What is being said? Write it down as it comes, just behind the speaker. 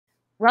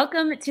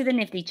Welcome to the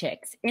Nifty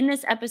Chicks. In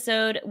this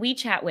episode, we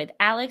chat with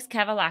Alex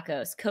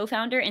Cavoulacos,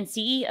 co-founder and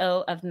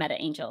CEO of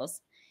MetaAngels.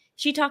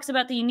 She talks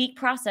about the unique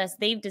process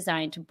they've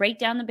designed to break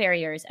down the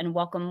barriers and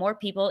welcome more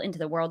people into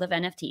the world of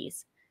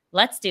NFTs.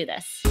 Let's do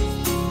this.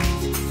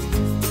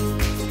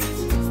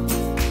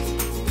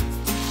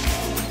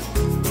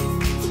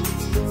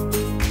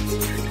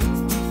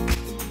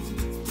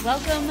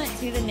 Welcome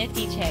to the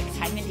Nifty Chicks.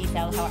 Hi, Mindy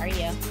Cell. How are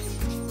you?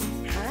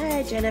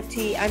 Hi, Jen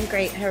FT. I'm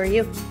great. How are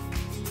you?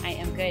 I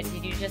am good.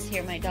 Did you just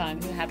hear my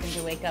dog who happened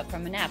to wake up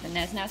from a nap and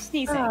is now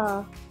sneezing?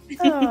 Oh,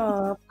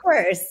 of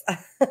course.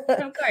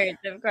 Of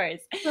course.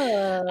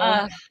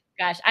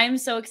 Gosh, I'm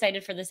so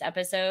excited for this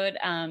episode.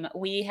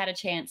 We had a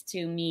chance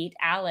to meet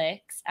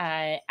Alex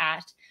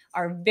at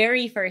our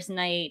very first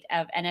night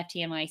of NFT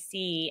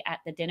NYC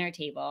at the dinner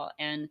table.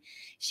 And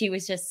she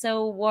was just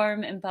so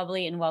warm and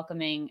bubbly and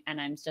welcoming.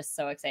 And I'm just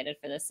so excited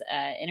for this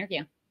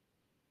interview.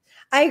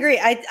 I agree.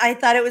 I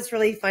thought it was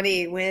really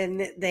funny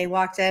when they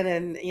walked in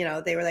and,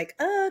 they were like,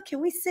 oh, can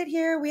we sit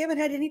here? We haven't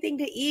had anything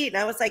to eat. And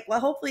I was like, well,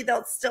 hopefully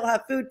they'll still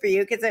have food for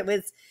you because it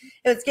was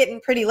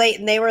getting pretty late.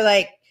 And they were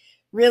like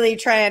really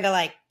trying to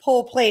like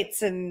pull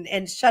plates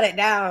and shut it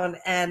down.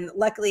 And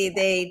luckily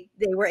they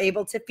were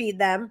able to feed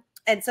them.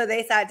 And so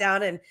they sat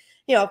down and,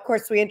 of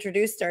course we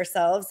introduced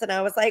ourselves and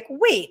I was like,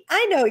 wait,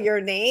 I know your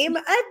name.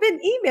 I've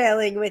been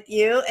emailing with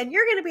you and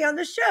you're going to be on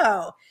the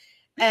show.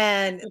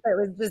 And it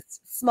was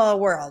just small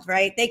world,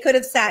 right? They could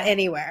have sat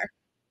anywhere.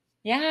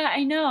 Yeah,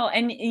 I know.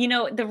 And,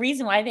 the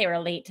reason why they were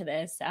late to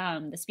this,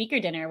 the speaker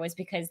dinner, was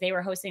because they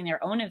were hosting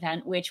their own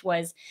event, which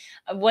was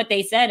what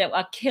they said,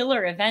 a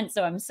killer event.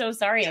 So I'm so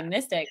sorry I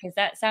missed it because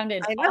that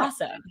sounded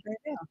awesome.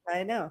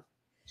 I know.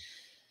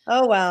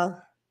 Oh,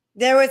 well,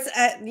 there was,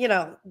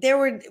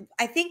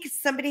 I think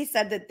somebody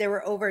said that there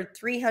were over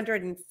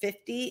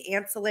 350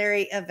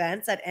 ancillary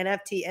events at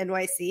NFT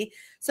NYC.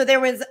 So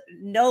there was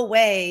no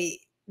way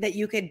that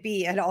you could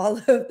be at all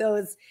of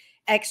those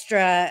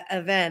extra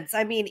events.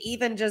 I mean,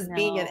 even just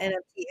being at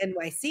NFT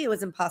NYC, it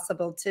was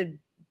impossible to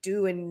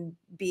do and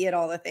be at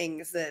all the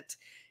things that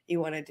you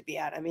wanted to be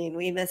at. I mean,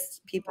 we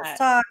missed people's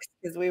talks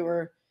because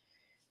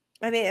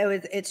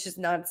it's just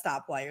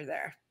nonstop while you're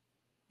there.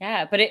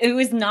 Yeah, but it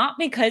was not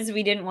because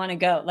we didn't want to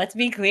go. Let's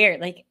be clear.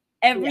 Like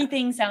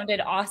everything sounded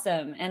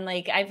awesome. And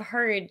like I've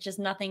heard just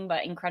nothing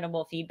but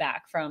incredible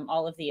feedback from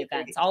all of the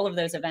events, all of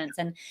those events.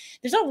 And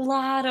there's a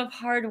lot of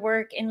hard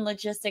work and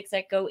logistics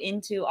that go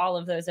into all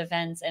of those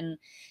events. And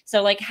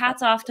so like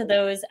hats off to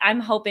those.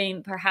 I'm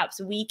hoping perhaps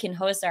we can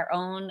host our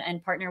own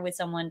and partner with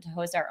someone to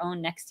host our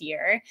own next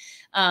year.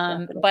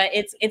 But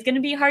it's going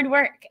to be hard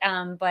work.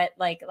 But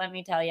like, let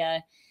me tell you,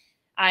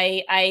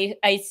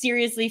 I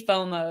seriously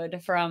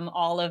FOMO'd from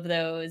all of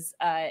those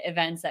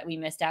events that we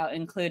missed out,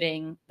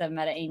 including the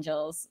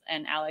MetaAngels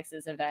and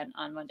Alex's event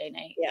on Monday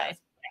night.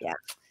 Yeah.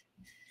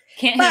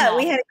 But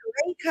we had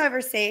a great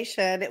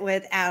conversation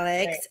with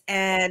Alex,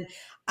 and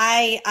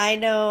I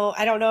know,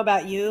 I don't know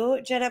about you,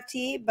 Jen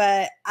FT,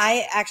 but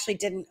I actually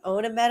didn't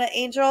own a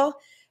MetaAngel,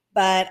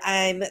 but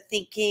I'm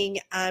thinking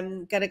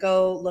I'm going to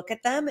go look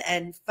at them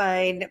and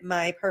find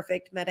my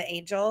perfect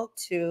MetaAngel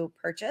to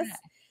purchase.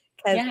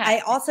 Because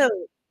I also,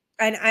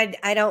 and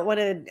I don't want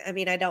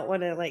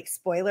to like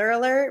spoiler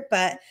alert,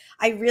 but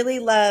I really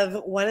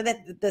love, one of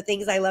the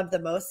things I love the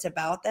most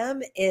about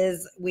them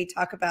is, we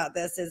talk about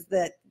this, is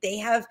that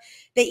they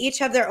each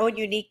have their own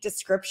unique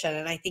description.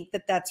 And I think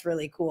that that's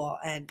really cool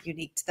and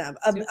unique to them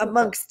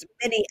amongst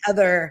many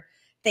other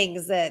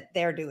things that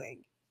they're doing.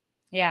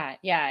 Yeah.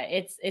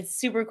 It's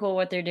super cool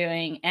what they're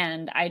doing.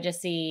 And I just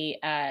see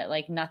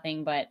like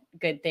nothing but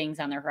good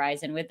things on the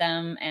horizon with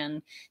them.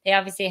 And they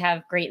obviously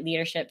have great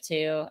leadership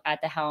too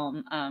at the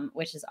helm,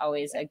 which is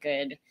always a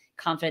good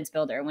confidence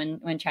builder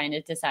when trying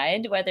to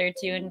decide whether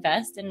to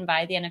invest and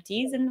buy the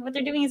NFTs. And what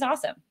they're doing is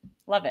awesome.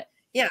 Love it.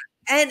 Yeah.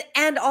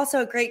 And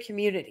also a great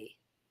community.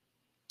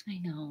 I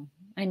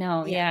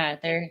know. Yeah.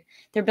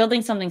 They're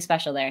building something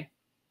special there.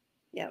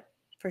 Yep.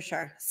 For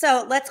sure.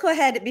 So let's go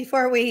ahead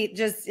before we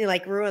just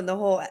ruin the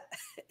whole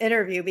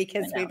interview,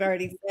 because we've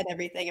already said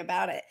everything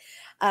about it.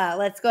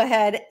 Let's go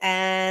ahead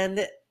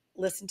and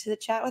listen to the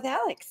chat with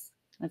Alex.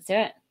 Let's do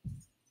it.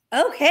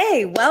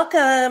 Okay.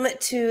 Welcome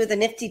to the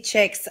Nifty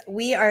Chicks.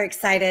 We are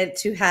excited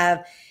to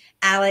have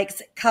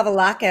Alex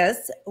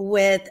Cavoulacos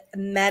with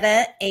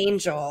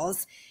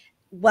MetaAngels.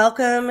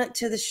 Welcome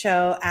to the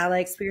show,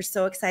 Alex. We are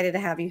so excited to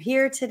have you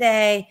here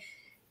today.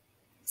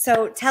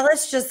 So tell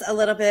us just a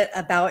little bit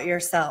about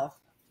yourself.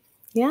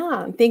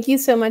 Yeah, thank you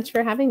so much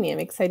for having me. I'm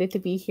excited to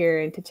be here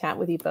and to chat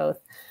with you both.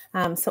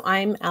 So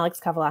I'm Alex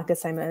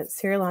Cavoulacos. I'm a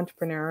serial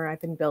entrepreneur. I've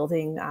been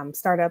building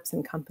startups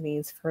and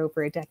companies for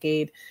over a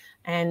decade.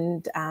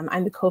 And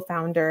I'm the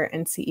co-founder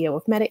and CEO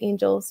of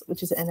MetaAngels,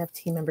 which is an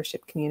NFT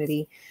membership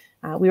community.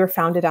 We were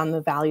founded on the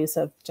values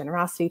of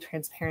generosity,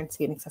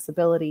 transparency, and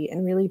accessibility,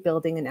 and really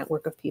building a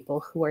network of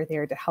people who are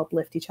there to help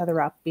lift each other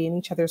up, be in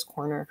each other's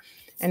corner,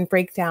 and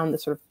break down the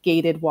sort of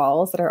gated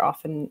walls that are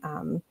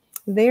often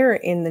there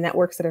in the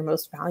networks that are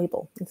most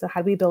valuable. And so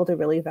how do we build a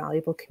really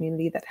valuable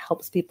community that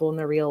helps people in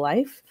their real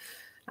life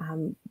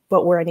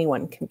but where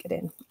anyone can get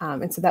in.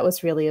 And so that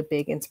was really a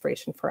big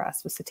inspiration for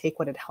us, was to take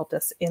what had helped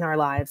us in our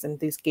lives and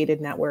these gated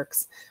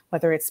networks,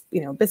 whether it's,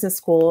 business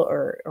school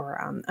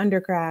or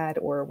undergrad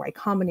or Y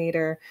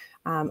Combinator,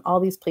 all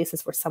these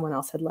places where someone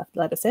else had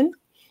let us in,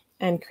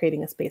 and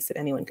creating a space that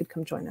anyone could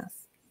come join us.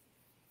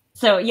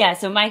 So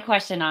my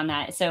question on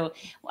that. So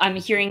I'm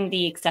hearing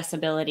the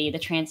accessibility, the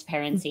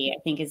transparency, I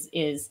think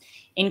is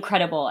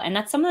incredible. And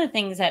that's some of the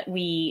things that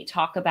we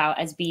talk about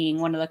as being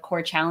one of the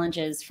core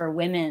challenges for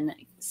women,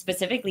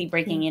 specifically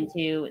breaking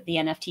into the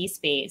NFT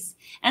space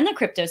and the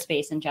crypto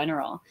space in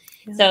general.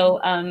 Yeah.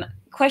 So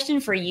question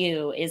for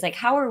you is like,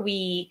 how are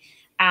we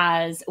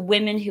as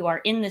women who are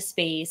in the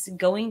space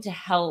going to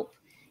help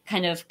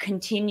kind of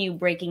continue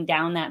breaking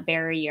down that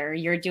barrier?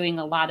 You're doing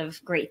a lot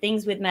of great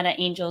things with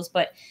MetaAngels,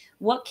 but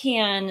what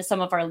can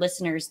some of our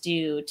listeners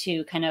do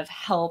to kind of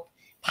help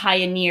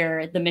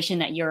pioneer the mission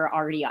that you're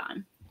already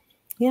on?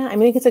 Yeah, I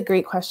think it's a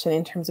great question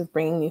in terms of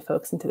bringing new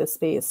folks into the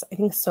space. I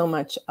think so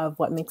much of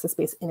what makes the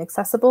space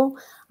inaccessible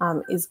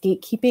is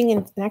gatekeeping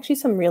in actually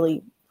some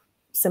really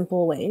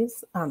simple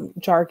ways.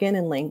 Jargon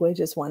and language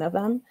is one of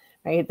them.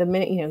 Right. The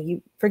minute, you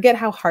forget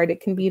how hard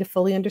it can be to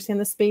fully understand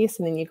the space,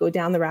 and then you go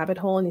down the rabbit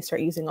hole and you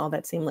start using all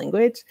that same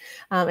language.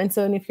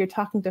 And if you're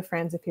talking to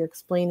friends, if you're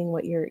explaining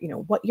what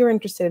you're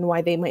interested in,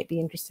 why they might be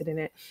interested in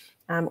it,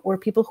 or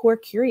people who are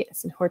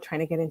curious and who are trying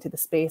to get into the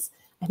space,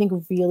 I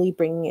think really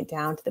bringing it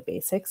down to the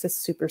basics is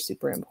super,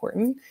 super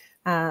important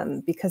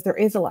because there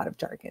is a lot of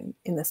jargon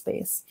in the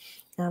space.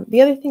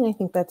 The other thing I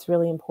think that's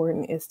really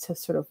important is to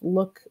sort of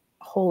look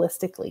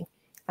holistically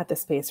at the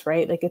space,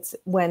 right? Like it's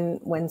when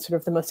sort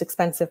of the most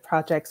expensive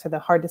projects or the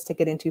hardest to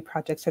get into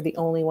projects are the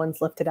only ones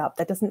lifted up.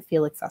 That doesn't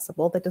feel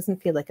accessible. That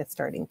doesn't feel like a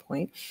starting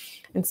point.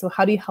 And so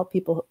how do you help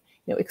people,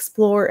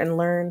 explore and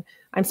learn?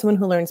 I'm someone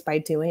who learns by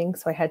doing.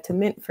 So I had to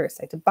mint first,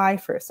 I had to buy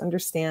first,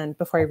 understand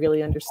before I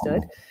really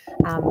understood.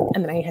 And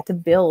then I had to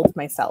build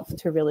myself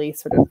to really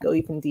sort of go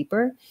even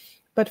deeper.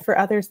 But for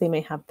others, they may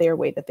have their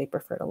way that they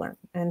prefer to learn.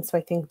 And so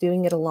I think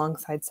doing it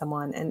alongside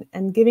someone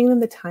and giving them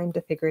the time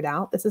to figure it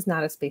out, this is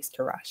not a space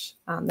to rush.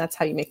 That's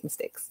how you make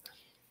mistakes.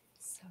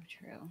 So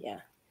true. Yeah.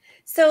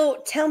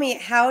 So tell me,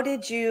 how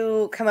did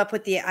you come up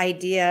with the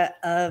idea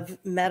of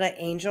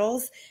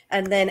MetaAngels?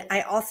 And then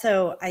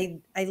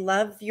I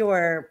love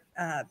your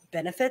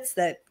benefits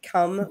that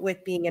come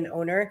with being an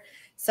owner.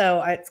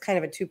 So it's kind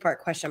of a two-part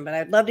question, but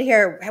I'd love to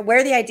hear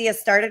where the idea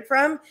started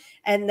from.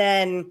 And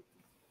then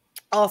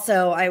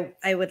also,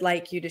 I would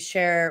like you to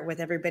share with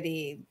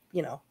everybody,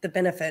 the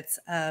benefits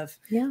of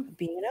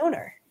being an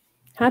owner.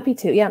 Happy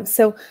to. Yeah.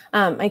 So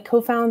my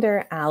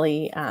co-founder,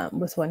 Ali,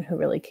 was one who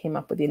really came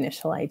up with the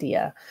initial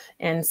idea.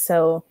 And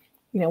so,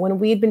 when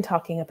we'd been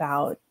talking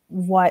about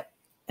what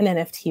an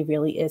NFT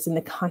really is in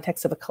the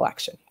context of a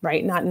collection,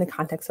 right? Not in the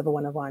context of a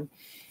one-of-one.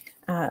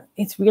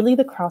 It's really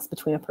the cross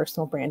between a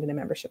personal brand and a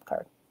membership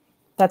card.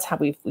 That's how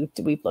we've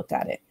looked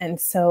at it.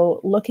 And so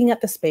looking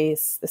at the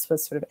space, this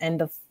was sort of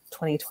end of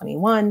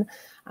 2021.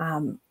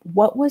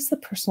 What was the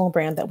personal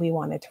brand that we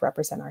wanted to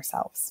represent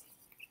ourselves,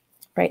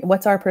 right?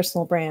 What's our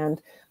personal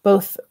brand,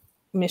 both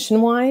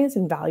mission-wise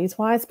and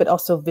values-wise, but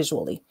also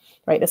visually,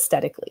 right?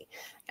 Aesthetically.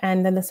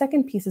 And then the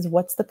second piece is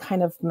what's the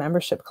kind of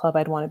membership club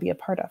I'd want to be a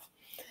part of?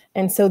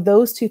 And so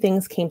those two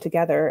things came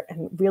together,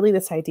 and really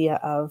this idea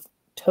of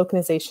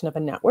tokenization of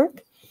a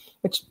network,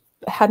 which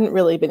hadn't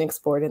really been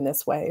explored in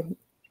this way.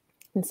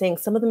 And saying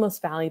some of the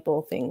most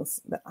valuable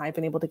things that I've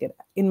been able to get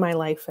in my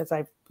life as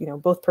I've,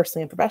 both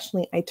personally and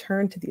professionally, I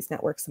turn to these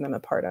networks that I'm a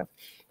part of,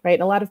 right?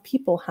 And a lot of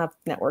people have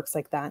networks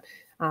like that.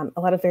 A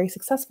lot of very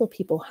successful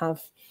people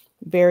have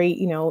very,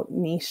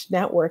 niche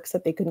networks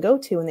that they can go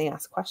to and they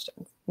ask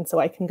questions. And so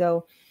I can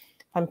go,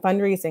 if I'm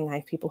fundraising, I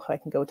have people who I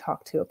can go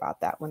talk to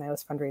about that when I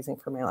was fundraising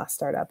for my last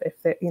startup.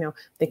 If they're,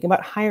 thinking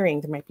about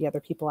hiring, there might be other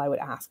people I would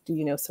ask, do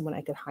you know someone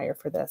I could hire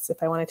for this?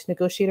 If I wanted to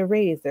negotiate a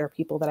raise, there are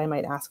people that I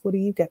might ask, what do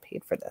you get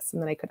paid for this?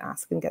 And then I could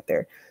ask and get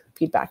their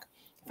feedback.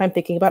 If I'm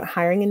thinking about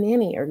hiring a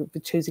nanny or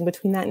choosing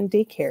between that and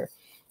daycare,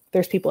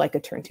 there's people I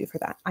could turn to for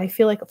that. I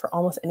feel like for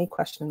almost any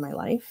question in my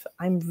life,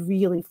 I'm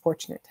really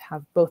fortunate to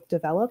have both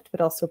developed,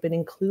 but also been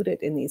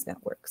included in these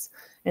networks.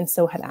 And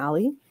so had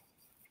Ali.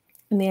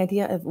 And the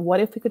idea of what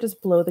if we could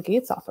just blow the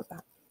gates off of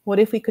that? What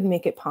if we could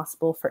make it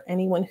possible for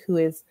anyone who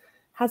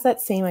has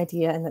that same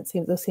idea and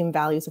those same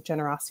values of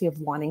generosity of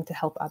wanting to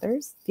help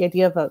others? The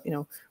idea of a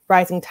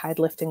rising tide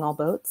lifting all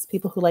boats.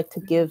 People who like to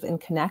give and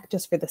connect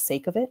just for the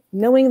sake of it,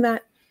 knowing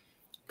that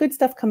good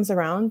stuff comes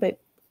around, but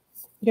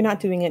you're not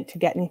doing it to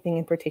get anything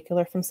in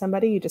particular from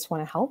somebody. You just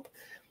want to help.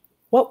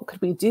 What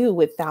could we do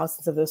with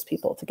thousands of those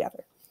people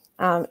together?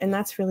 And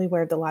that's really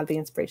where a lot of the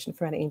inspiration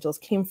for MetaAngels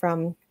came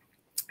from.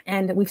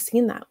 And we've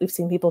seen that. We've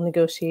seen people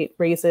negotiate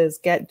raises,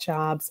 get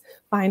jobs,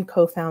 find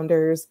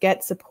co-founders,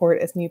 get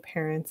support as new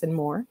parents and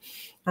more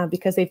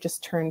because they've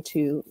just turned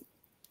to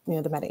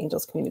the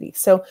MetaAngels community.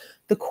 So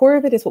the core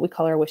of it is what we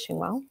call our wishing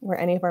well, where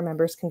any of our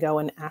members can go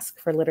and ask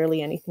for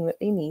literally anything that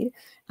they need.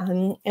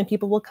 And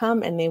people will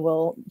come and they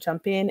will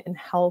jump in and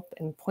help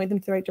and point them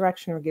to the right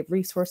direction or give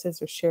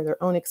resources or share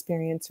their own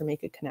experience or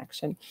make a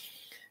connection.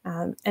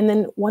 And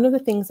then one of the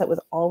things that was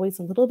always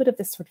a little bit of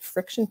this sort of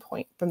friction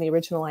point from the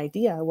original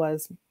idea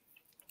was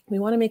we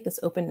want to make this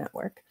open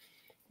network.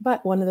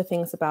 But one of the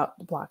things about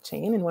the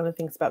blockchain and one of the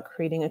things about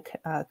creating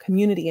a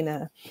community and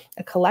a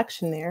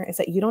collection there is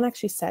that you don't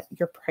actually set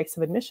your price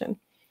of admission.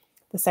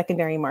 The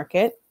secondary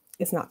market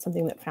is not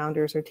something that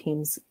founders or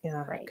teams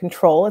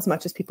control, as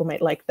much as people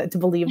might like to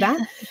believe that.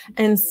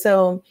 And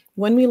so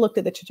when we looked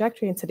at the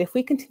trajectory and said, if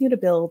we continue to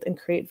build and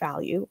create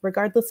value,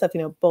 regardless of,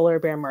 bull or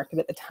bear market,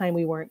 at the time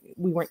we weren't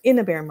in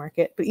a bear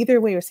market, but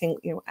either way, we're saying,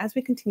 as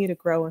we continue to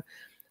grow,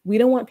 we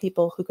don't want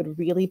people who could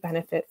really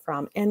benefit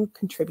from and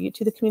contribute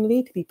to the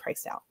community to be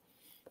priced out,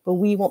 but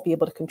we won't be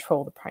able to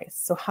control the price.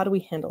 So how do we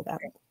handle that?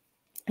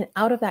 And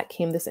out of that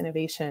came this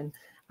innovation,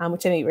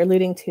 which I know you're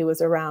alluding to,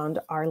 was around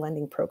our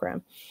lending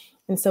program.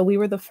 And so we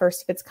were the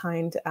first of its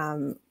kind,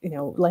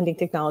 lending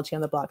technology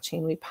on the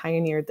blockchain. We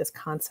pioneered this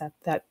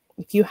concept that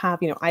if you have,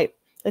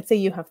 let's say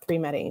you have 3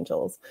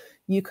 MetaAngels,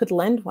 you could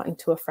lend one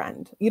to a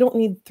friend. You don't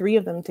need 3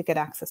 of them to get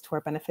access to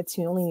our benefits.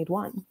 You only need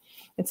 1.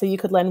 And so you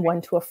could lend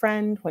one to a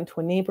friend, one to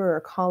a neighbor or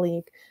a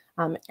colleague,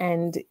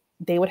 and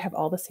they would have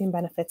all the same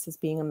benefits as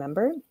being a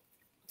member,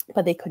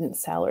 but they couldn't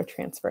sell or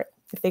transfer it.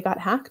 If they got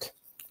hacked,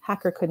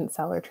 hacker couldn't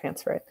sell or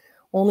transfer it.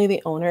 Only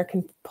the owner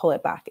can pull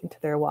it back into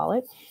their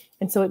wallet.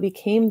 And so it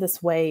became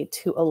this way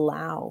to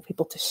allow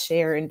people to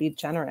share and be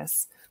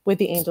generous with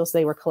the angels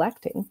they were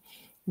collecting,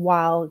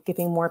 while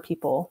giving more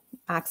people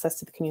access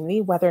to the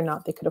community, whether or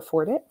not they could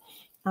afford it.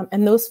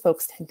 And those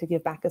folks tend to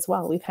give back as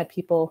well. We've had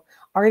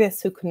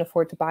artists who couldn't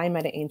afford to buy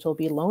MetaAngel,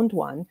 be loaned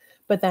one,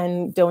 but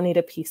then donate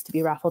a piece to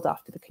be raffled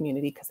off to the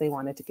community because they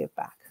wanted to give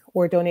back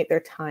or donate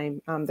their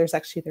time.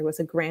 There was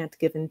a grant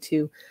given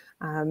to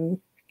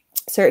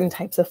certain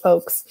types of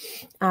folks.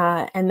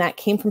 And that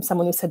came from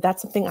someone who said,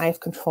 that's something I have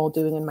control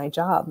doing in my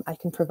job. I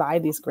can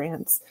provide these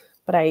grants,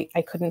 but I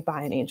couldn't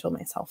buy an angel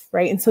myself,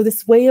 right? And so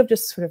this way of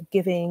just sort of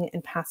giving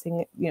and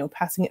passing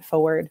it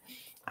forward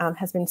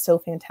has been so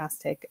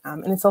fantastic.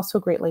 And it's also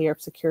a great layer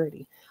of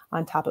security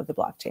on top of the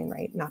blockchain,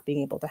 right? Not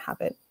being able to have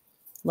it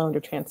loaned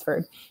or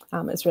transferred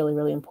is really,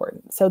 really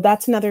important. So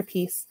that's another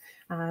piece.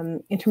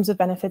 In terms of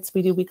benefits,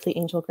 we do weekly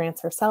angel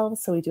grants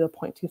ourselves. So we do a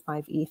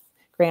 0.25 ETH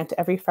grant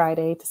every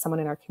Friday to someone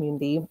in our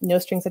community, no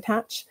strings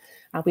attached.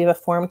 We have a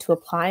form to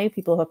apply.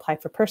 People have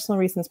applied for personal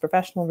reasons,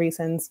 professional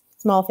reasons,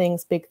 small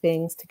things, big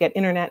things, to get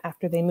internet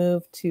after they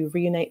move, to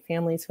reunite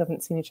families who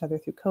haven't seen each other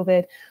through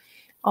COVID,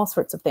 all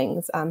sorts of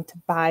things, to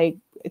buy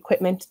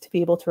equipment to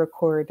be able to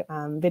record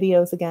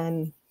videos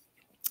again.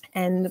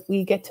 And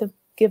we get to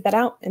give that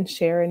out and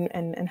share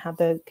and have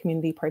the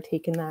community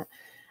partake in that.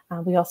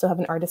 We also have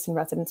an artist in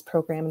residence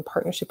program in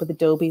partnership with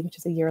Adobe, which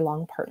is a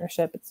year-long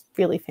partnership. It's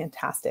really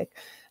fantastic,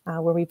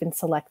 where we've been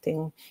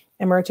selecting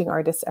emerging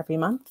artists every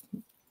month.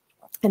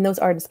 And those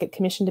artists get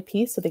commissioned a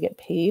piece, so they get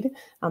paid.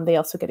 They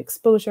also get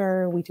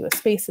exposure. We do a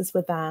spaces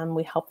with them.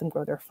 We help them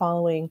grow their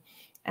following.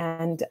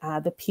 And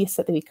the piece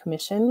that we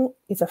commission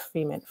is a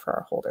free mint for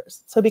our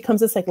holders. So it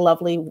becomes this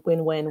lovely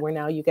win-win where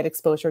now you get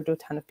exposure to a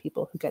ton of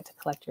people who get to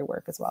collect your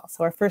work as well.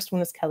 So our first one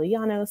was Kelly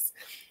Llanos,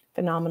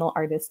 phenomenal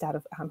artist out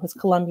of who's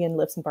Colombian,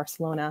 lives in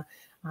Barcelona,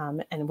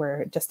 and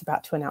we're just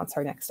about to announce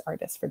our next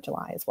artist for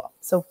July as well.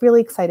 So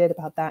really excited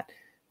about that.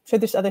 I'm sure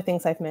there's other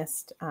things I've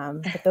missed,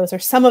 but those are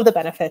some of the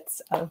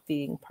benefits of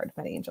being part of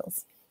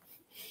MetaAngels.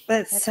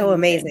 That's so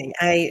amazing.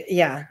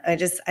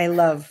 I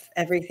love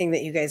everything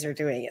that you guys are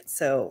doing.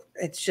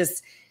 It's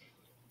just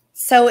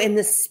so in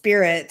the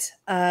spirit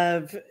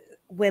of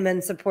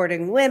women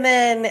supporting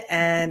women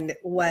and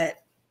what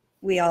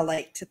we all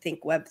like to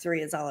think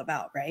Web3 is all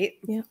about, right?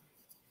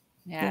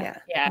 Yeah,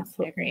 I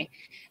agree.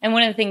 And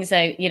one of the things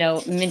that,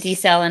 Minty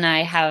Cell and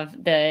I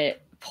have the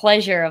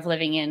pleasure of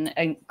living in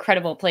an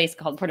incredible place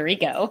called Puerto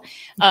Rico.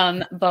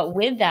 But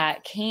with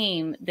that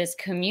came this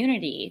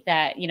community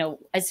that,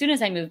 as soon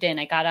as I moved in,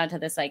 I got onto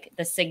this,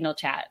 the Signal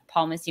chat,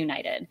 Palmas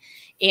United.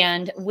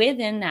 And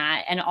within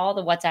that and all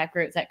the WhatsApp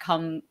groups that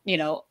come,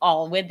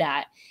 all with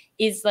that,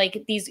 is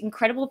these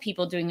incredible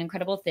people doing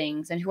incredible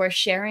things and who are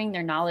sharing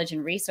their knowledge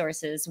and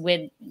resources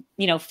with,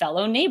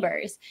 fellow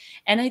neighbors.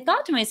 And I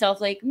thought to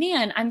myself,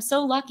 man, I'm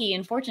so lucky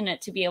and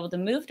fortunate to be able to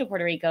move to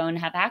Puerto Rico and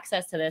have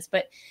access to this.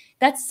 But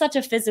that's such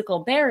a physical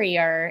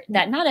barrier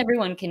that not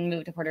everyone can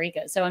move to Puerto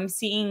Rico. So I'm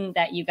seeing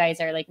that you guys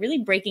are really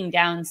breaking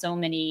down so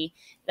many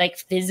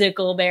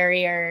physical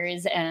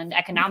barriers and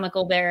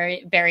economical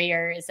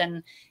barriers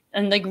and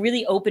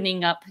really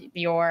opening up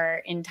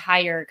your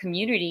entire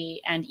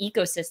community and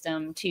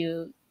ecosystem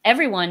to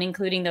everyone,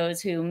 including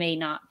those who may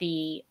not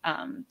be,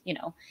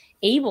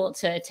 able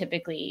to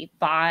typically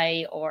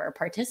buy or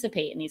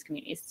participate in these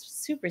communities.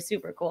 Super,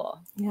 super cool.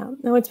 Yeah,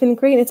 no, it's been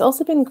great. It's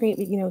also been great,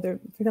 there are, for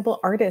example,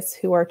 artists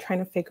who are trying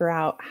to figure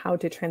out how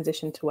to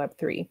transition to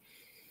Web3.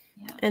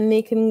 Yeah. And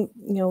they can,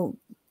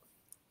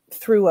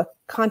 through a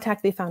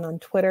contact they found on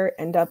Twitter,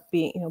 end up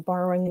being,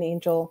 borrowing an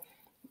angel,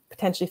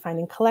 potentially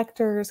finding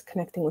collectors,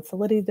 connecting with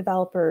Solidity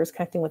developers,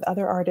 connecting with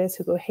other artists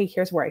who go, hey,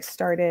 here's where I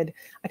started.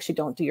 Actually,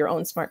 don't do your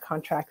own smart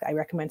contract. I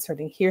recommend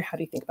starting here. How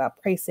do you think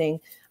about pricing?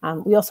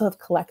 We also have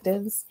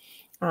collectives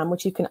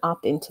which you can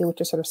opt into,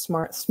 which are sort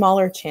of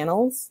smaller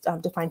channels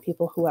to find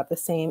people who have the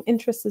same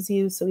interests as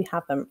you. So we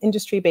have them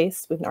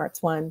industry-based. We have an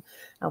arts one.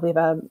 We have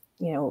a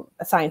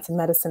science and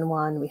medicine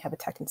one. We have a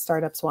tech and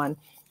startups one.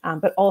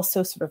 But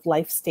also sort of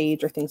life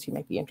stage or things you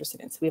might be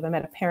interested in. So we have a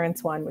Meta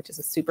Parents one, which is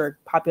a super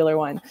popular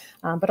one,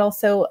 but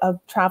also a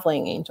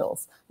traveling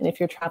angels. And if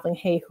you're traveling,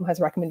 hey, who has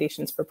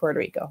recommendations for Puerto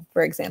Rico,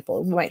 for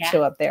example, we might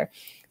show up there.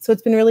 So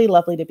it's been really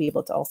lovely to be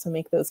able to also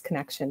make those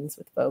connections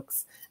with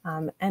folks.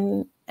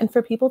 And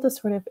for people to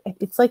sort of,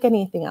 it's like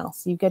anything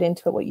else. You get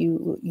into it, what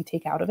you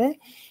take out of it.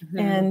 Mm-hmm.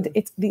 And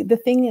it's the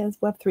thing is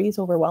Web3 is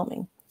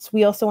overwhelming. So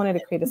we also wanted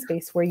to create a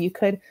space where you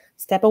could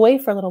step away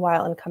for a little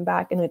while and come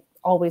back and it'd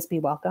always be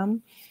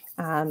welcome.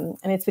 And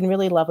it's been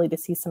really lovely to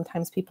see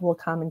sometimes people will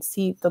come and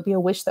see, there'll be a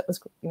wish that was,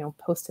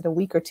 posted a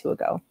week or two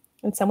ago.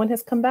 And someone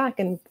has come back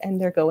and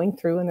they're going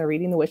through and they're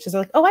reading the wishes.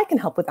 They're like, oh, I can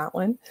help with that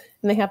one.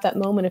 And they have that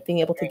moment of being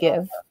able to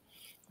give,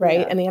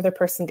 right? Yeah. And the other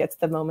person gets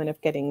the moment of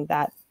getting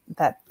that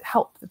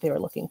help that they were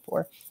looking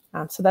for.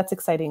 So that's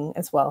exciting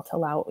as well to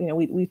allow,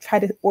 we try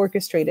to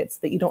orchestrate it so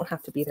that you don't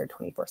have to be there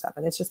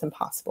 24/7. It's just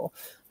impossible.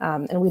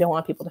 And we don't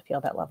want people to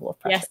feel that level of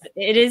pressure. Yes,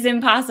 it is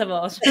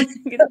impossible. It's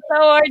so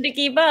hard to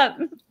keep up.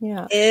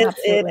 Yeah. Is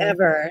it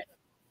ever?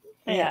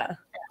 Yeah.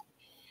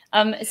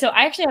 So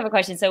I actually have a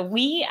question. So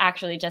we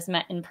actually just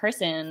met in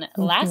person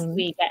last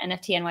week at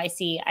NFT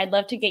NYC. I'd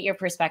love to get your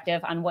perspective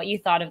on what you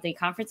thought of the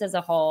conference as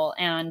a whole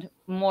and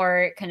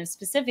more kind of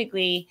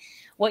specifically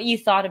what you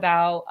thought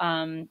about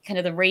kind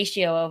of the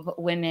ratio of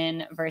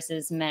women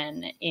versus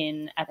men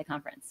at the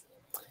conference.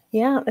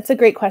 Yeah, that's a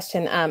great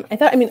question.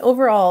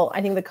 Overall,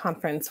 I think the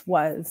conference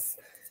was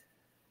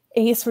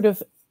a sort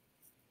of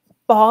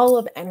ball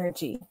of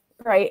energy.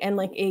 Right. And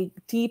like it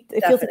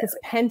feels like this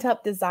pent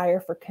up desire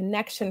for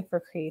connection, for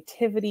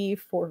creativity,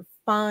 for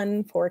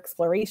fun, for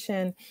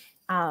exploration,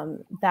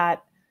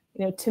 that,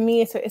 to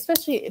me,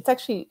 it's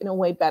actually in a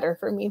way better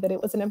for me that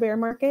it was in a bear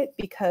market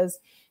because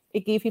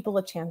it gave people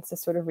a chance to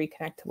sort of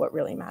reconnect to what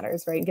really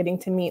matters. Right.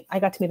 I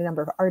got to meet a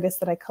number of artists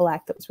that I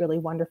collect. It was really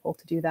wonderful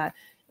to do that.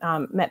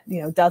 Met,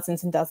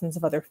 dozens and dozens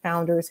of other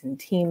founders and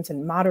teams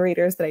and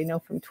moderators that I know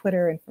from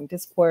Twitter and from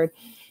Discord.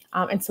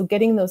 And so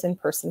getting those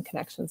in-person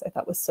connections, I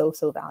thought was so,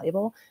 so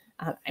valuable.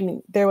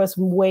 There was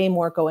way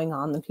more going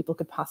on than people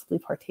could possibly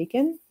partake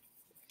in,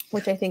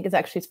 which I think is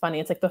actually funny.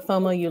 It's like the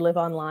FOMO you live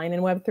online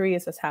in Web3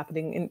 is just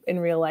happening in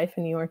real life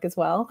in New York as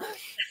well.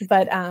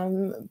 But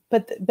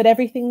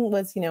everything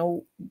was,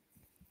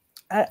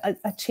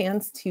 a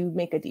chance to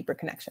make a deeper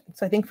connection.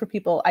 So I think for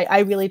people, I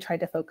really tried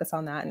to focus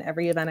on that in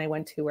every event I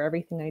went to or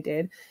everything I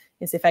did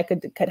is if I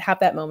could have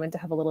that moment to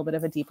have a little bit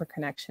of a deeper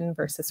connection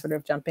versus sort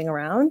of jumping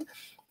around.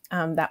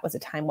 That was a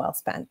time well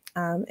spent.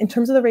 In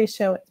terms of the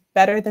ratio,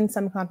 better than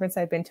some conference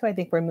I've been to. I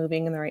think we're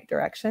moving in the right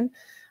direction.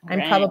 Right.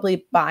 I'm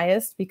probably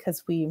biased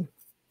because we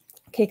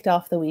kicked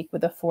off the week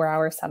with a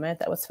 4-hour summit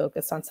that was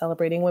focused on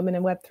celebrating women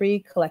in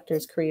Web3,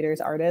 collectors, creators,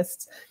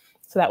 artists.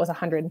 So that was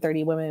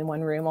 130 women in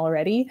one room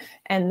already.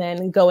 And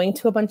then going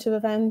to a bunch of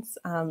events,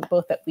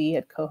 both that we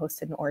had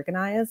co-hosted and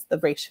organized, the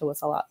ratio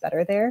was a lot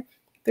better there.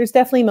 There's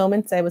definitely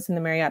moments I was in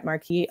the Marriott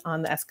Marquis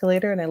on the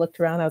escalator and I looked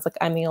around. I was like,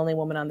 I'm the only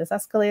woman on this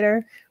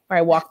escalator. Or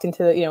I walked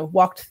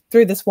walked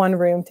through this one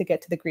room to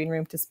get to the green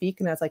room to speak.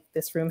 And I was like,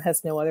 this room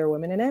has no other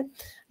women in it.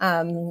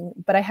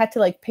 But I had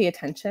to pay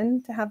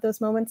attention to have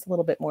those moments a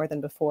little bit more than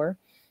before.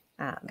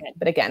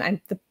 But again,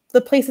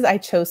 the places I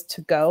chose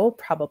to go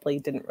probably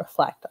didn't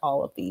reflect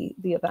all of the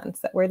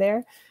events that were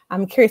there.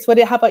 I'm curious,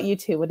 how about you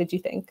two? What did you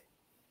think?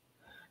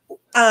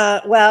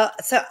 Well,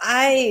 so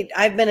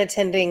I've been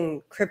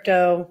attending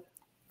crypto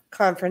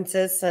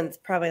conferences since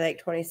probably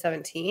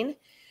 2017.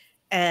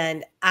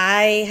 And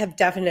I have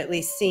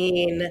definitely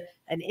seen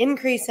an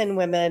increase in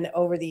women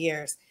over the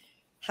years.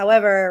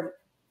 However,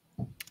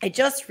 I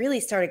just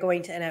really started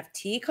going to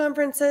NFT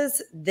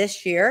conferences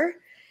this year.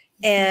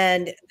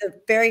 And the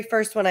very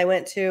first one I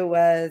went to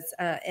was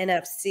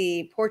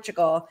NFC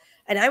Portugal.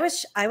 And I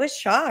was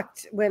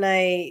shocked when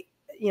I,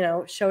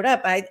 showed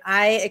up.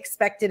 I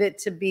expected it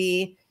to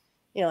be,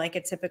 like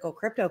a typical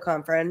crypto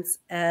conference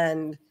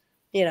and,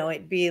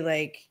 it'd be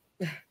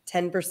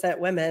 10%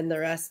 women, the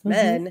rest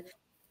men.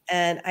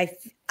 And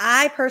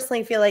I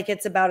personally feel like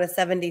it's about a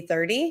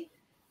 70-30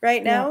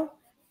 right now.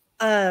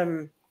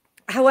 Yeah.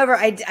 However,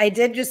 I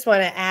did just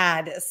want to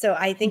add, so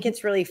I think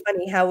it's really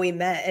funny how we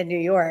met in New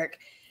York.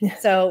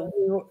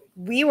 So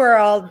we were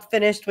all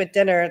finished with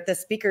dinner, the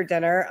speaker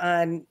dinner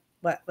on,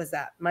 what was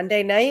that,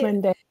 Monday night?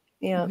 Monday,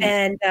 yeah.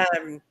 And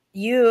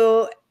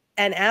you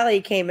and Allie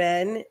came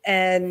in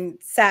and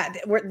sat.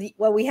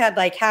 We had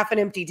half an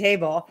empty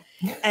table,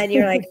 and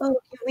you're like, "Oh,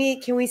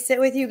 can we sit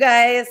with you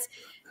guys?"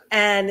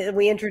 And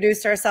we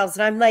introduced ourselves,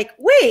 and I'm like,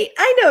 "Wait,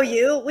 I know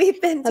you.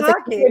 We've been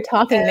talking. We're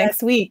talking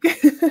next week."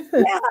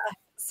 Yeah.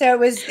 So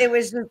it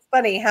was just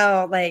funny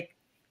how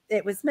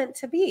it was meant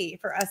to be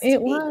for us.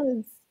 It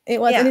was.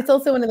 Yeah. And it's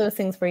also one of those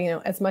things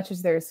where, as much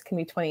as can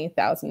be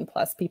 20,000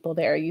 plus people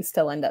there, you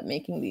still end up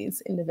making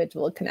these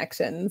individual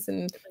connections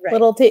and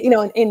little,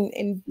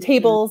 in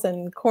tables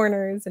and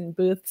corners and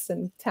booths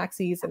and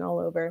taxis and all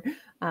over.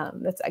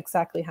 That's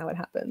exactly how it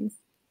happens.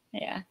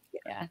 Yeah.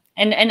 Yeah.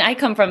 And I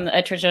come from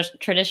a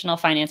traditional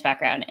finance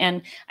background.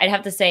 And I'd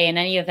have to say, in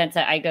any events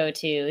that I go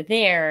to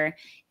there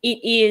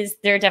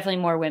are definitely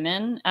more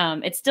women.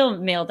 It's still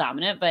male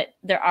dominant, but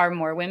there are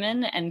more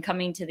women. And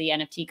coming to the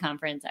NFT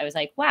conference, I was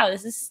like, wow,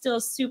 this is still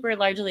super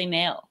largely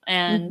male.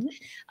 And,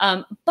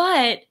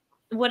 but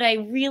what I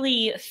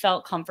really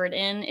felt comfort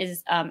in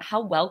is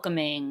how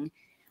welcoming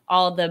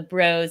all the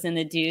bros and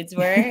the dudes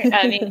were.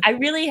 I mean, I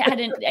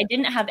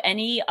didn't have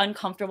any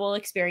uncomfortable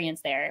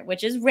experience there,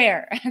 which is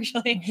rare,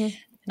 actually.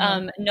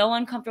 No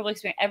uncomfortable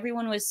experience.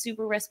 Everyone was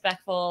super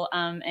respectful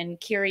and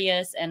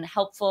curious and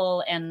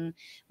helpful and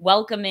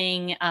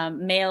welcoming,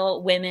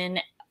 male, women,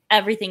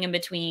 everything in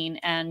between.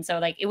 And so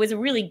like, it was a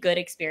really good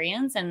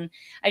experience. And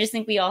I just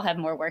think we all have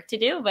more work to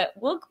do, but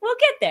we'll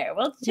get there.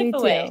 We'll chip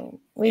away.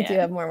 We do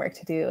have more work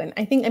to do. And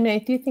I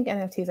do think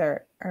NFTs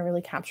are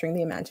really capturing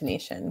the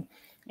imagination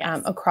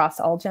across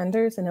all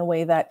genders in a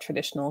way that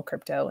traditional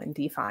crypto and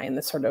DeFi and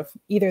the sort of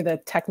either the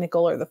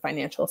technical or the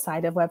financial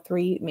side of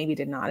Web3 maybe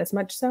did not as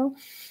much so,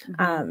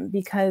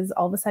 because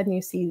all of a sudden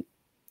you see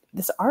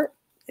this art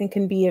and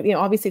can be,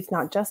 obviously it's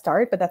not just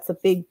art, but that's a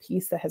big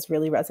piece that has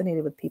really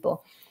resonated with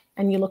people.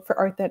 And you look for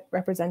art that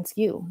represents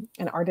you,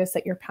 an artist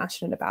that you're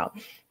passionate about.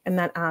 And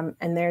that,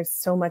 and there's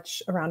so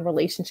much around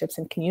relationships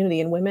and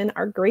community, and women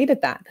are great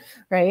at that,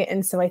 right?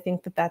 And so I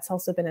think that that's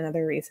also been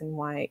another reason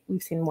why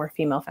we've seen more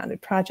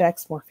female-founded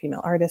projects, more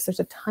female artists. There's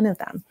a ton of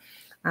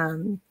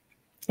them.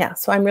 Yeah,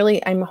 so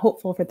I'm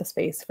hopeful for the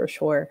space for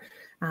sure.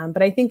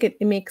 But I think it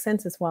makes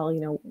sense as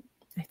well.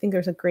 I think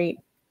there's a great,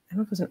 I don't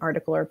know if it was an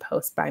article or a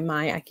post by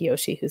Mai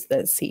Akiyoshi, who's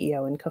the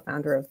CEO and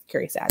co-founder of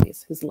Curious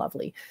Addies, who's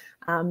lovely.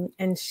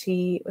 And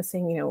she was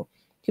saying,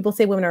 people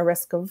say women are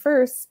risk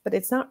averse, but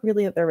it's not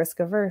really that they're risk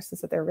averse,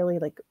 it's that they're really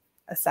like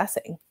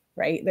assessing,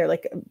 right?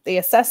 They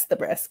assess the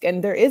risk,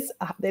 and it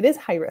is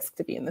high risk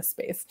to be in this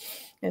space.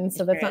 And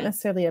so that's not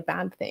necessarily a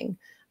bad thing.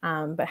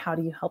 But how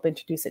do you help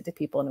introduce it to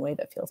people in a way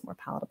that feels more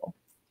palatable?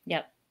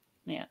 Yep.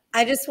 Yeah.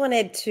 I just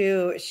wanted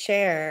to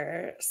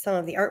share some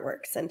of the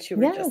artwork since you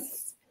were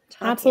just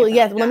absolutely.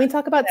 Yes. Well, let me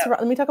talk about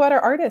our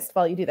artist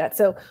while you do that.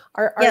 So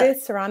our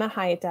artist, Sarana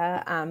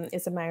Haita,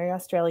 is a Maori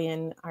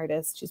Australian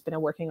artist. She's been a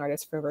working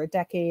artist for over a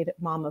decade,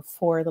 mom of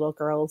 4 little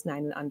girls, 9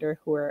 and under,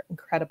 who are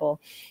incredible.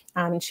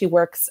 She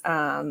works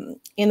in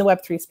the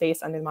Web3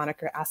 space under the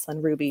moniker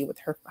Aslan Ruby with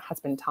her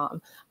husband,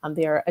 Tom.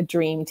 They are a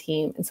dream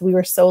team. And so we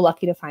were so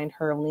lucky to find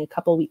her only a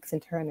couple weeks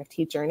into her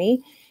NFT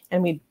journey.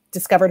 And we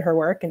discovered her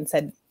work and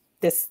said,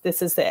 this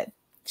is it.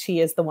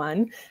 She is the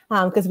one,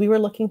 because we were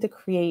looking to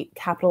create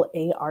capital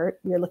A art.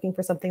 We were looking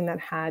for something that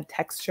had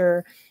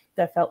texture,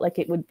 that felt like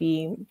it would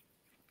be,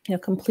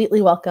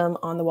 completely welcome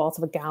on the walls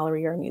of a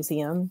gallery or a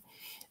museum.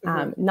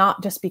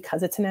 Not just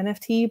because it's an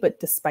NFT, but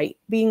despite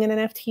being an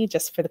NFT,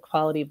 just for the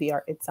quality of the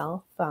art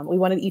itself. We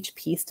wanted each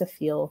piece to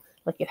feel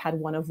like it had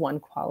one of one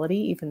quality,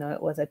 even though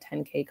it was a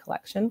 10K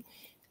collection.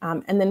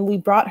 And then we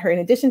brought her, in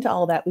addition to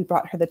all that, we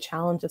brought her the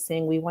challenge of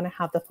saying we want to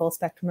have the full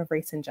spectrum of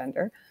race and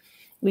gender.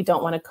 We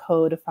don't want to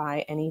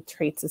codify any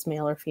traits as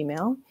male or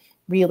female,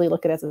 really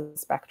look at it as a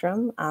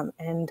spectrum.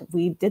 And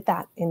we did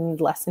that in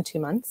less than 2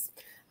 months.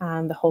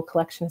 The whole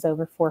collection is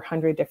over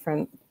 400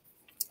 different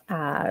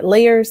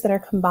layers that are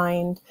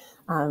combined.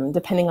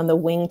 Depending on the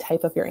wing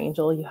type of your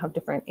angel, you have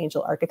different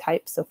angel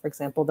archetypes. So for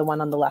example, the one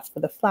on the left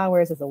with the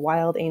flowers is a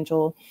wild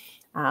angel.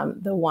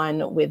 The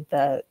one with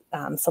the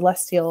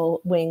celestial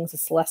wings, a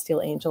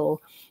celestial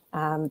angel.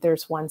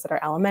 There's ones that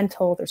are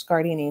elemental, there's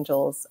guardian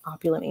angels,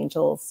 opulent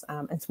angels.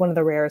 And one of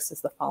the rarest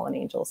is the fallen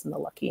angels and the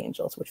lucky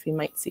angels, which we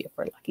might see if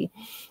we're lucky.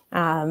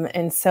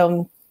 And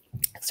so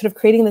sort of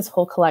creating this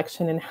whole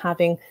collection and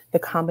having the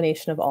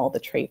combination of all the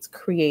traits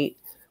create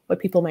what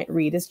people might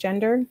read as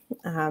gender.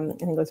 I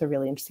think those are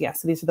really interesting. Yeah,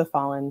 so these are the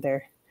fallen.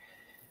 They're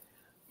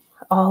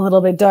all a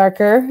little bit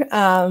darker,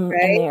 and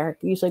they are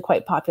usually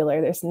quite popular.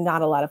 There's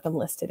not a lot of them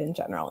listed in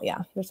general.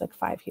 Yeah, there's like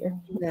 5 here.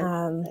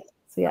 So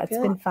yeah, it's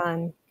been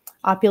fun.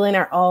 Opulent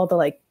are all the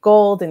like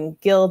gold and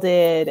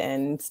gilded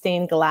and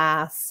stained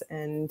glass,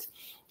 and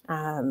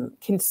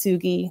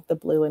kintsugi, the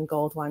blue and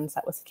gold ones,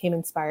 came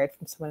inspired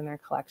from someone in our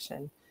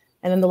collection.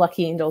 And then the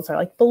lucky angels are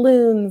like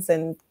balloons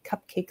and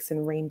cupcakes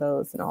and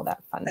rainbows and all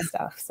that fun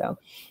stuff. So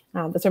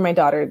those are my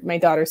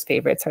daughter's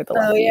favorites are the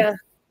lucky.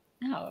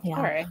 Of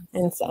course.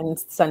 And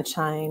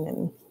sunshine,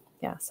 and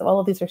so all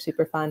of these are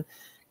super fun.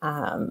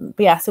 So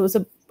it was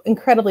an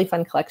incredibly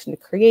fun collection to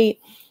create.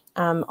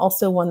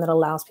 Also one that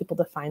allows people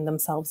to find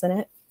themselves in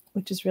it,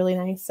 which is really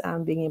nice.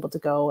 Being able to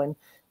go and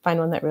find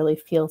one that really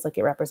feels like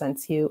it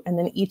represents you. And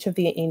then each of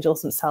the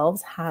angels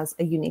themselves has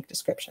a unique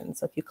description.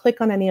 So if you click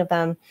on any of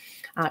them,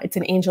 it's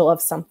an angel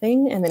of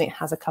something, and then it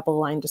has a couple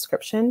line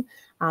description.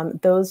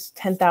 Those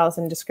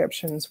 10,000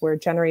 descriptions were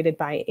generated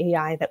by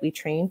AI that we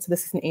trained. So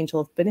this is an angel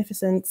of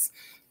beneficence.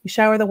 You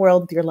shower the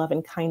world with your love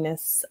and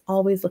kindness,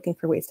 always looking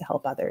for ways to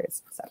help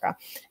others, etc.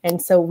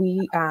 And so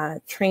we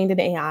trained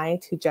an AI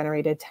to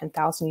generate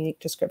 10,000 unique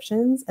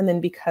descriptions. And then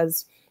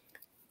because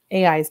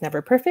AI is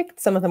never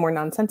perfect, some of them were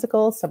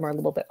nonsensical, some were a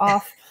little bit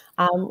off.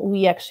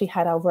 We actually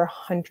had over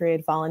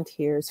 100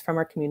 volunteers from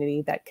our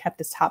community that kept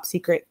this top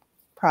secret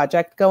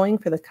project going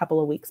for the couple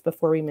of weeks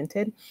before we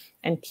minted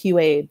and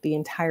QA'd the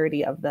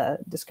entirety of the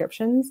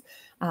descriptions.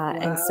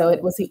 And so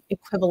it was the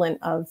equivalent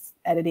of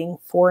editing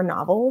 4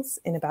 novels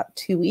in about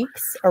 2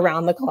 weeks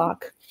around the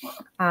clock,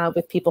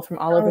 with people from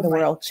all over the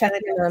world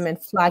checking them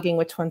and flagging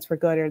which ones were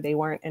good or they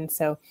weren't. And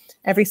so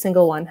every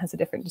single one has a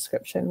different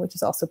description, which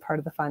is also part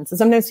of the fun. So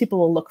sometimes people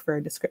will look for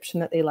a description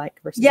that they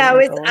like versus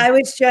I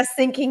was just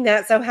thinking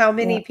that. So how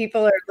many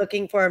people are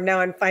looking for them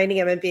now and finding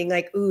them and being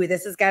like, ooh,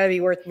 this has got to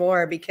be worth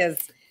more because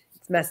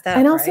it's messed up.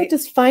 And also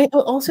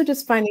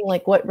just finding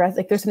like what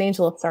like there's an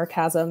angel of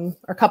sarcasm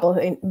or a couple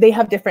of, they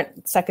have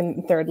different second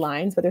and third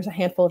lines, but there's a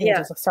handful of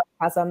angels of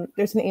sarcasm.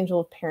 There's an angel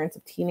of parents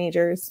of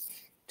teenagers,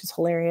 which is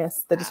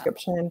hilarious, the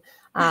description.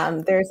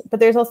 There's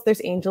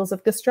angels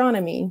of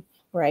gastronomy,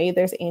 right?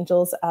 There's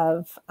angels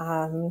of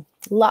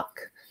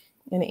luck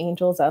and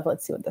angels of,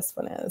 let's see what this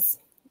one is,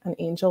 an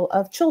angel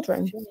of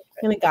children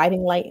and a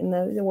guiding light in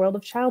the world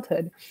of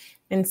childhood.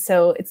 And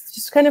so it's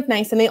just kind of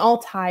nice. And they all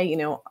tie,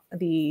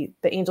 the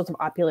angels of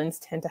opulence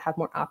tend to have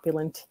more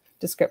opulent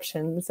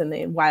descriptions, and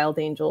the wild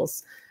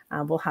angels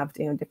will have,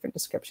 different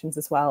descriptions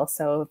as well.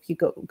 So if you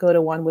go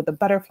to one with the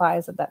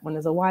butterflies, that one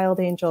is a wild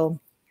angel.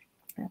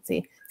 Let's see,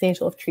 it's the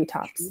angel of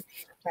treetops,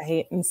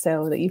 right? And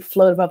so that you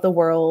float above the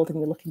world and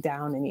you're looking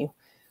down and you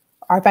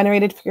are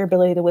venerated for your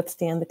ability to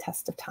withstand the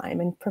test of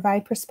time and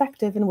provide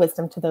perspective and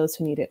wisdom to those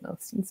who need it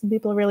most. And some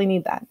people really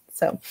need that.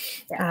 So,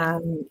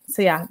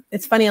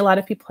 it's funny. A lot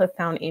of people have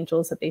found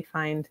angels that they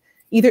find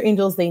either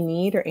angels they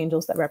need or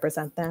angels that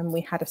represent them.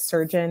 We had a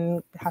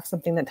surgeon have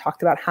something that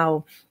talked about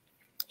how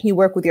you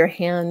work with your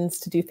hands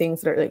to do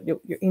things that are like your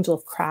angel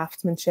of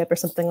craftsmanship or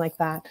something like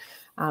that.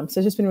 So it's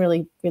just been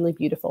really, really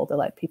beautiful to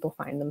let people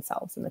find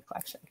themselves in the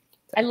collection.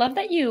 I love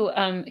that you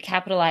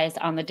capitalized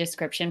on the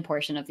description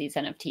portion of these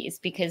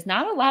NFTs, because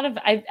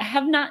I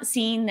have not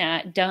seen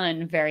that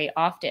done very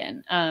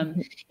often.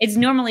 It's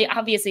normally,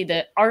 obviously,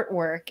 the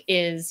artwork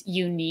is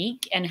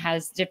unique and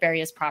has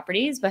various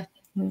properties, but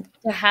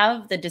to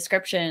have the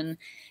description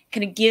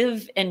kind of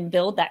give and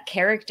build that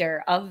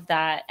character of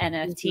that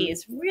NFT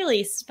is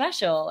really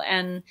special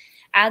and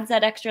adds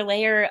that extra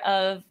layer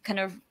of kind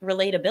of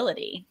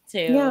relatability to.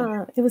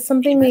 Yeah, it was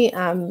something we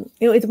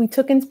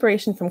took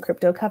inspiration from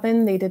Crypto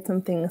Coven. They did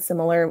something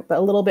similar, but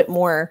a little bit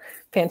more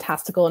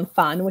fantastical and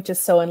fun, which is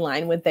so in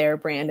line with their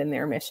brand and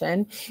their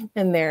mission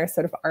and their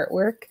sort of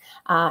artwork.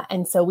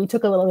 And so we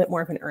took a little bit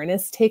more of an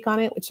earnest take on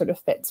it, which sort of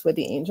fits with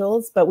the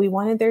angels, but we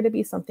wanted there to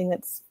be something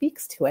that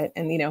speaks to it.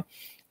 And,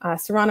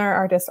 Saran, our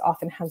artist,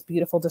 often has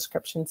beautiful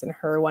descriptions in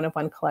her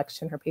one-of-one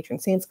collection, her Patron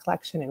Saints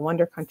collection, and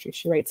Wonder Country.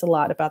 She writes a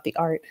lot about the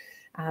art.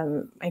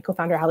 My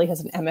co-founder, Ali,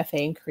 has an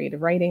MFA in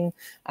creative writing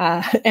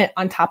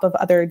on top of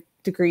other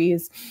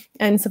degrees.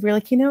 And so we're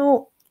like,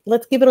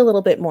 let's give it a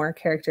little bit more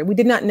character. We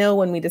did not know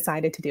when we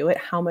decided to do it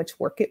how much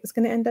work it was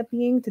going to end up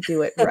being to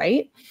do it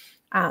right.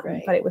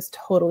 But it was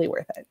totally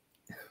worth it.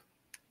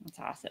 That's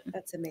awesome.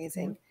 That's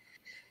amazing.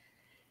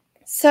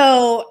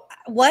 So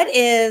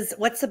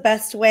what's the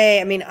best way?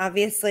 I mean,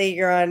 obviously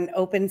you're on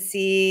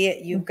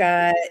OpenSea, you've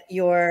got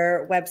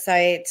your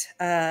website,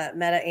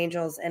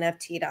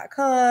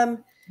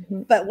 MetaAngelsNFT.com,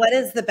 but what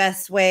is the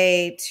best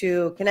way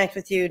to connect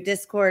with you?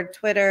 Discord,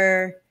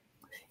 Twitter?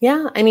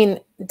 Yeah, I mean,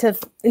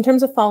 in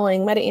terms of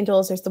following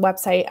MetaAngels, there's the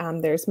website.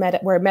 There's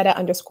we're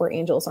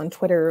Meta_Angels on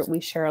Twitter.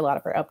 We share a lot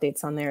of our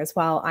updates on there as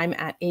well. I'm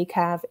at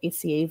ACAV,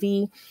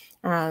 ACAV.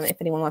 If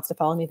anyone wants to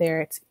follow me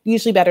there, it's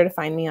usually better to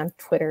find me on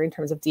Twitter in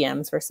terms of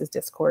DMs versus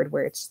Discord,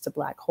 where it's just a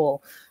black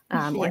hole. Or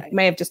I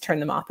may have just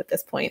turned them off at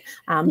this point.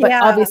 But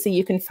obviously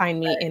you can find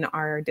me in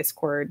our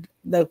Discord,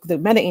 the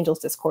MetaAngels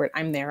Discord.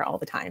 I'm there all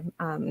the time.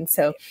 And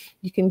so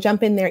you can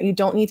jump in there. You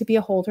don't need to be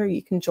a holder.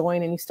 You can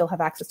join and you still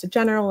have access to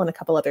general and a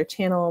couple other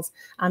channels.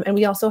 And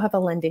we also have a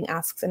lending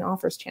asks and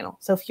offers channel.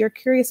 So if you're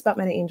curious about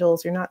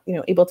MetaAngels, you're not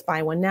able to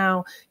buy one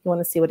now, you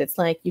want to see what it's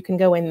like, you can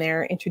go in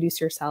there,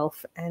 introduce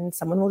yourself, and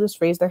someone will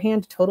just raise their hand. A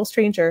total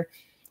stranger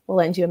will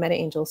lend you a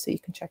MetaAngel so you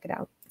can check it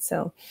out.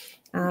 So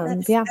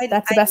that's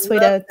the best way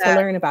to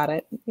learn about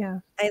it. Yeah.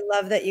 I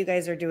love that you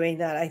guys are doing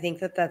that. I think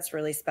that's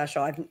really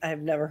special.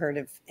 I've never heard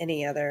of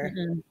any other,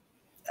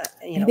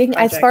 I think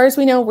project. As far as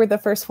we know, we're the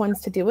first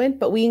ones to do it,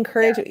 but we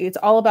encourage we're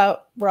all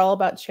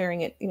about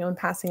sharing it, and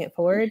passing it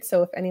forward.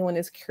 So if anyone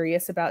is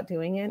curious about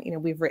doing it,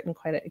 we've written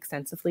quite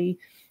extensively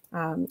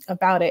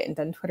about it and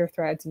done Twitter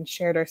threads and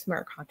shared our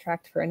smart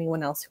contract for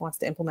anyone else who wants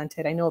to implement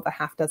it. I know of a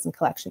half dozen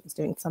collections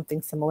doing something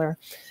similar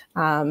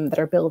that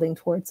are building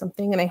towards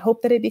something. And I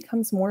hope that it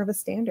becomes more of a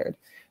standard,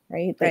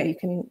 right? That you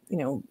can,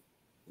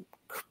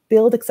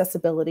 build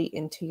accessibility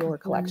into your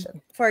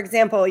collection. For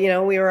example,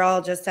 we were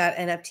all just at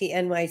NFT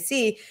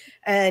NYC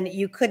and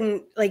you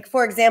couldn't,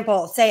 for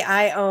example, say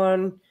I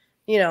own,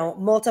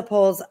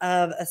 multiples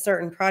of a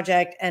certain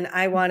project and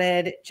I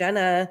wanted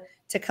Jenna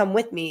to come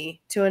with me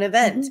to an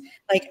event.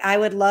 I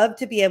would love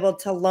to be able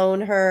to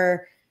loan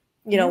her,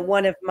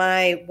 one of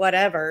my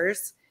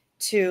whatevers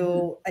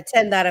to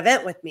attend that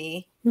event with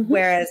me.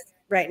 Whereas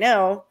right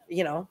now,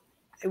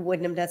 I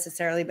wouldn't have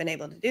necessarily been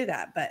able to do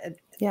that. But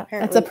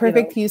that's a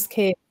perfect use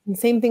case. And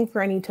same thing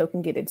for any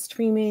token gated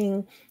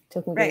streaming,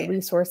 token Right. grade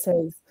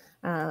resources.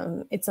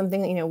 It's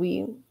something that, you know,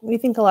 we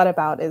think a lot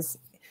about is,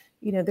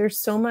 you know, there's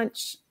so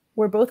much,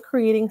 we're both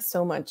creating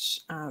so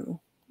much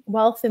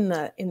wealth in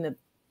the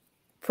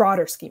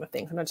broader scheme of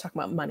things. I'm not talking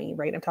about money,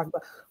 right? I'm talking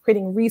about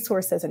creating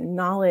resources and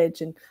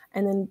knowledge, and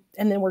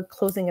then we're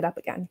closing it up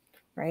again,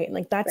 right? And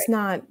like that's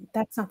not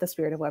the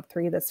spirit of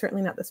Web3. That's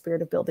certainly not the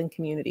spirit of building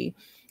community.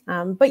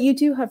 But you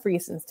do have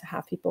reasons to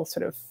have people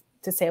sort of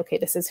to say, okay,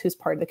 this is who's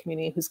part of the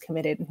community, who's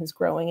committed and who's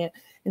growing it.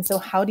 And so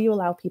how do you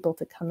allow people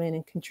to come in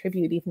and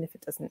contribute, even if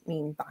it doesn't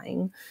mean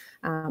buying?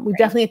 We've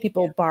definitely had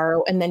people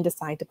borrow and then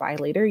decide to buy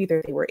later.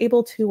 Either they were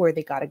able to, or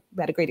they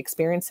had a great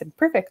experience and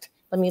perfect.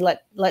 Let me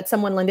let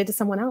someone lend it to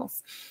someone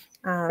else,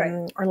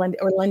 or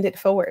lend it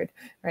forward,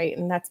 right?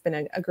 And that's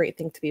been a great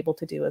thing to be able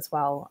to do as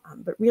well.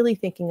 But really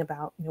thinking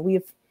about, you know, we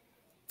have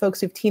folks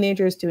who have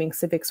teenagers doing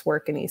civics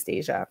work in East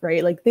Asia,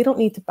 right? Like they don't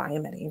need to buy a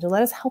MetaAngel.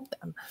 Let us help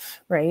them,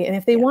 right? And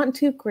if they want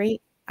to,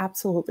 great,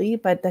 absolutely.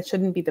 But that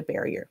shouldn't be the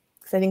barrier,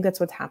 because I think that's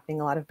what's happening.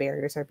 A lot of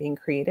barriers are being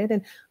created.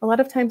 And a lot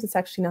of times it's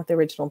actually not the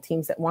original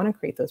teams that want to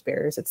create those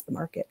barriers, it's the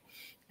market.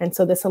 And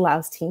so this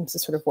allows teams to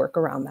sort of work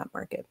around that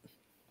market.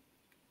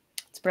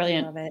 It's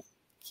brilliant. I love it.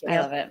 I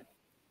love it.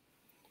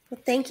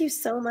 Well, thank you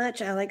so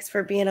much, Alex,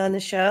 for being on the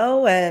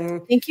show.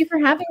 And thank you for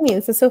having me.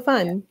 This is so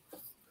fun.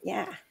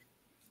 Yeah.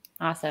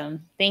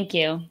 Awesome. Thank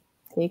you.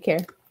 Take care.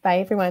 Bye,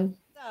 everyone.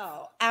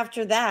 So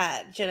after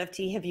that,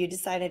 GenFT, have you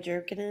decided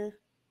you're going to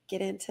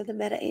get into the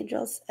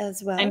MetaAngels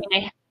as well? I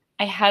mean,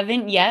 I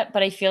haven't yet,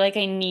 but I feel like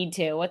I need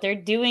to. What they're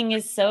doing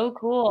is so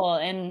cool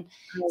and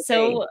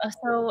so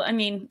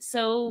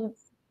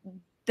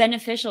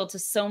beneficial to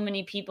so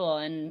many people,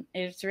 and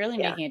it's really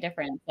making a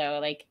difference. So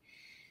like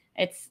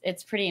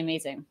it's pretty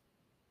amazing.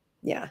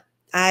 Yeah.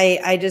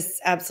 I just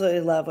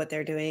absolutely love what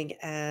they're doing,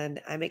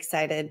 and I'm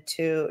excited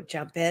to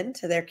jump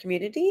into their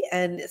community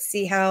and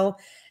see how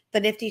the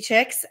Nifty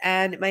Chicks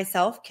and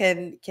myself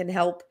can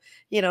help,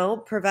 you know,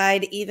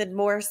 provide even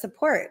more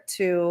support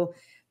to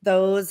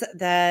those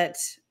that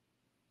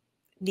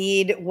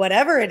need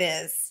whatever it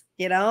is.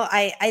 You know,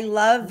 I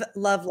love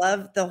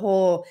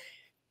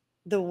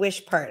the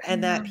wish part,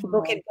 and that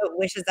people can put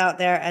wishes out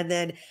there and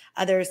then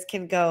others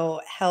can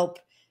go help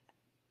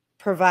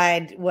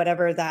provide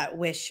whatever that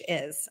wish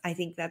is. I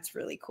think that's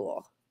really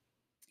cool.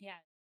 Yeah.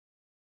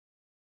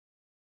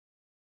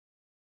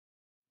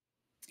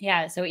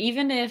 Yeah. So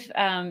even if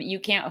you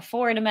can't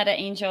afford a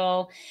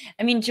MetaAngel,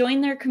 I mean, join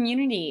their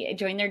community,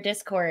 join their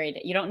Discord.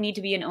 You don't need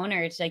to be an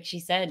owner, like she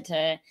said,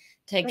 to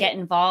get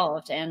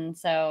involved. And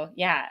so,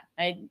 yeah,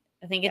 I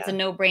think it's a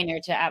no-brainer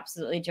to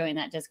absolutely join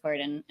that Discord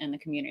and the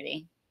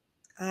community.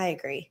 I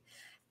agree.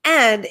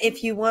 And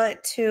if you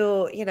want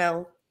to, you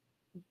know,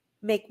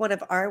 make one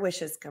of our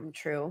wishes come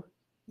true,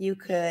 you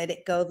could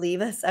go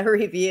leave us a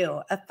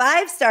review, a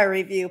 5-star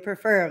review,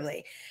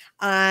 preferably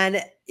on,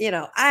 you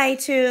know,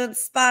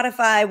 iTunes,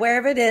 Spotify,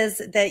 wherever it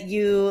is that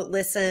you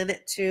listen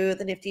to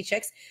the Nifty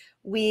Chicks.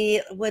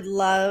 We would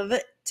love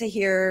to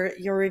hear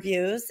your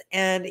reviews,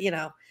 and, you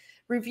know,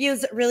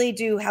 reviews really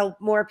do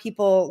help more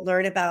people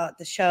learn about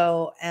the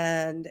show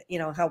and, you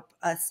know, help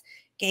us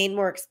gain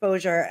more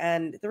exposure.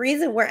 And the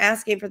reason we're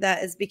asking for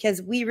that is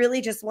because we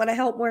really just want to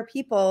help more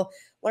people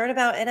learn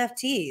about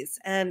NFTs.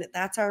 And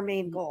that's our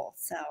main goal.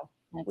 So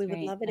we would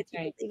love it if you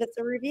could leave us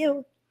a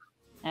review.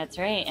 That's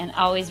right. And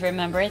always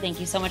remember, thank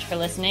you so much for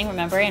listening.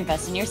 Remember,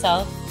 invest in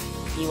yourself.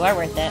 You are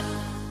worth it.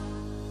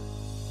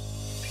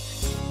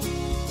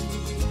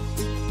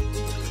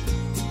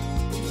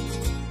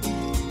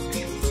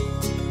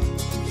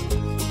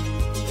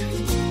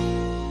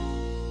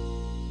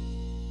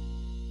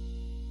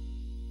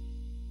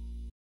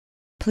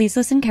 Please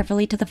listen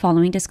carefully to the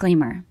following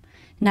disclaimer.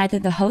 Neither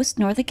the host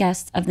nor the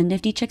guests of the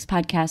Nifty Chicks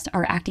podcast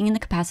are acting in the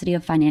capacity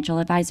of financial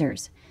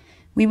advisors.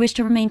 We wish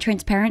to remain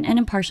transparent and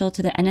impartial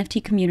to the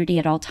NFT community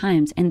at all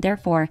times, and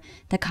therefore,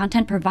 the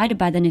content provided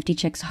by the Nifty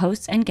Chicks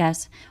hosts and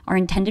guests are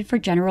intended for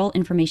general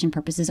information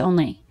purposes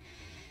only.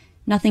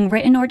 Nothing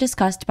written or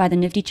discussed by the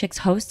Nifty Chicks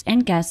hosts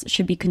and guests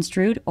should be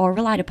construed or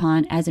relied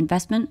upon as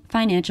investment,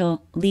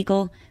 financial,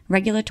 legal,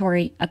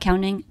 regulatory,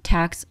 accounting,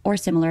 tax, or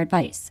similar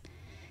advice.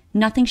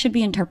 Nothing should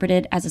be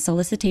interpreted as a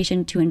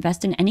solicitation to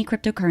invest in any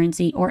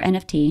cryptocurrency or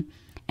NFT,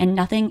 and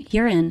nothing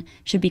herein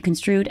should be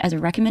construed as a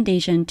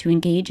recommendation to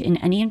engage in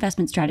any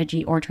investment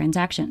strategy or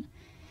transaction.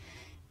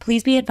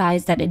 Please be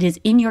advised that it is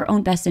in your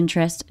own best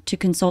interest to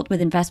consult with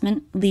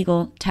investment,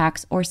 legal,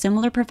 tax, or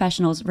similar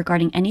professionals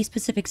regarding any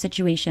specific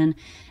situation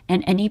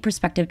and any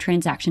prospective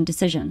transaction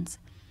decisions.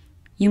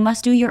 You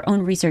must do your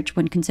own research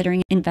when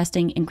considering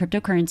investing in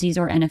cryptocurrencies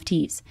or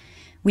NFTs.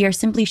 We are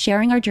simply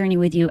sharing our journey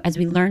with you as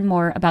we learn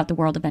more about the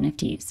world of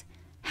NFTs.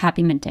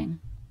 Happy minting.